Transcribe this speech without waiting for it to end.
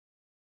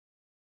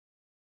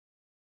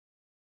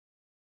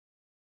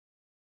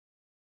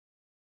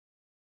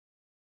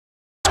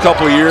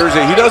couple of years.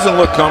 He doesn't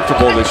look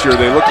comfortable this year.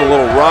 They look a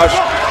little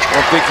rushed. I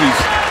don't think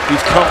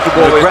he's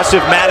comfortable. An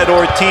aggressive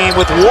Matador team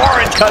with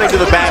Warren cutting to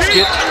the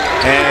basket,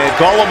 and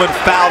Golomán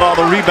fouled on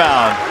the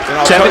rebound.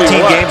 17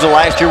 games of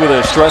last year with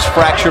a stress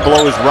fracture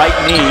below his right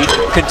knee.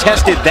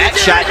 Contested that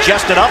shot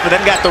just enough and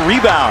then got the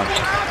rebound.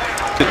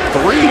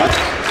 3.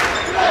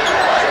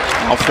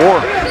 Now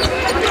 4.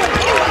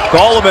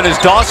 Golomán as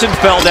Dawson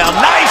fell down.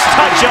 Nice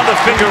touch on the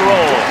finger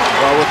roll.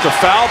 Well, with the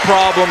foul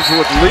problems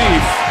with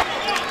Leaf,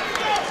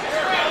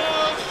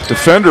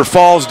 defender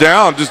falls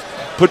down. Just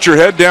put your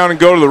head down and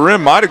go to the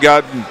rim. Might have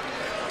gotten,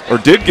 or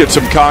did get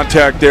some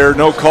contact there.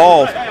 No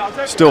call.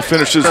 Still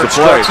finishes the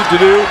play. To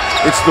do.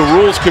 It's the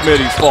rules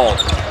committee's fault.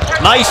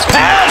 Nice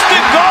pass to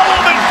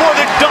Golomán for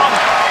the dunk.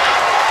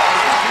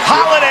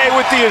 Holiday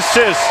with the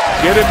assist.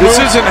 This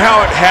isn't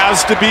how it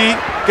has to be,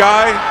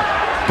 Guy,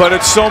 but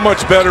it's so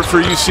much better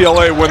for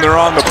UCLA when they're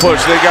on the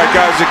push. They got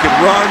guys that can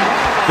run.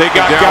 They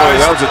got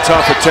guys. That was a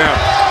tough attempt.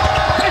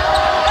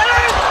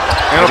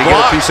 And a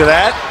block. Get a piece of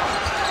that.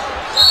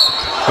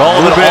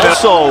 Golomán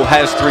also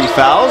has 3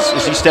 fouls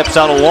as he steps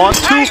out a long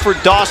 2 for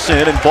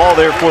Dawson, and ball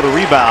there for the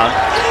rebound.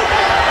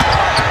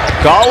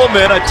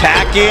 Golomán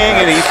attacking,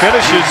 and he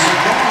finishes.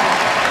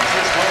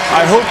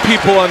 I hope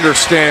people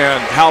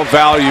understand how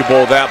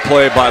valuable that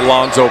play by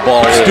Lonzo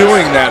Ball is.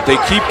 Doing that. They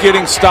keep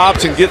getting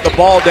stops and get the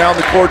ball down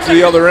the court to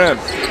the other end.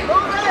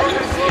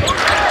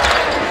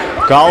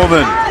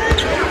 Golomán.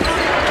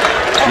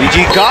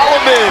 G.G.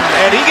 Golomán,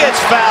 and he gets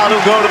fouled.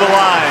 He'll go to the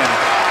line.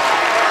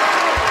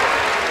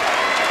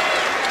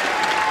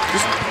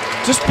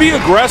 Just be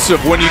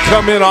aggressive when you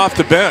come in off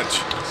the bench.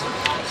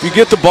 If you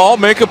get the ball,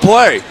 make a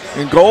play.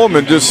 And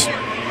Golomán just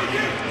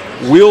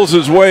wheels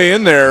his way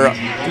in there.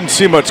 Didn't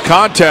see much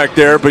contact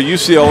there, but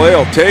UCLA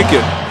will take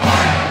it.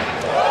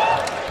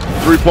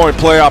 3-point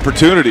play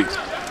opportunity.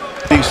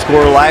 Big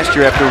scorer last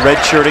year after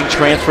redshirting,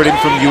 transferred in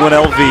from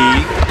UNLV.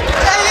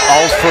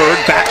 Alford,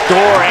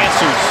 backdoor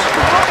answers.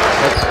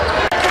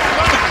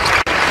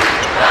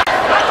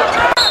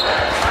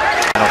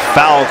 And a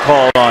foul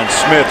called on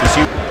Smith.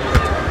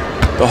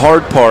 The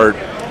hard part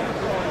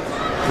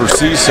for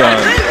CSUN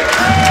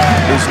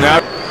is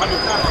now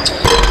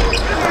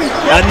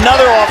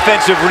another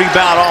offensive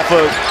rebound off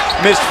a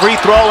missed free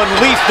throw, and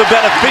Leaf the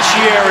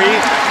beneficiary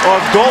of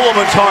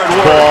Golomán's hard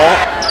work. Ball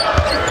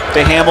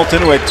to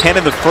Hamilton, who had 10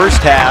 in the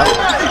first half.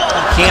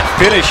 Can't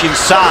finish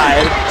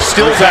inside.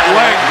 Still that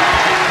length.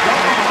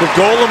 The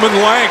Golomán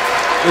length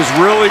is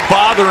really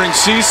bothering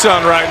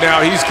CSUN right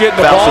now. He's getting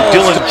the ball. So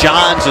Dylan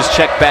Johns has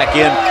checked back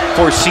in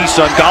for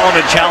CSUN.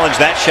 Golomán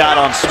challenged that shot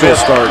on Smith.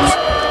 Starts.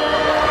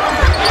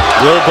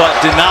 Wilbutt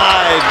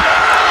denied.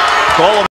 Golomán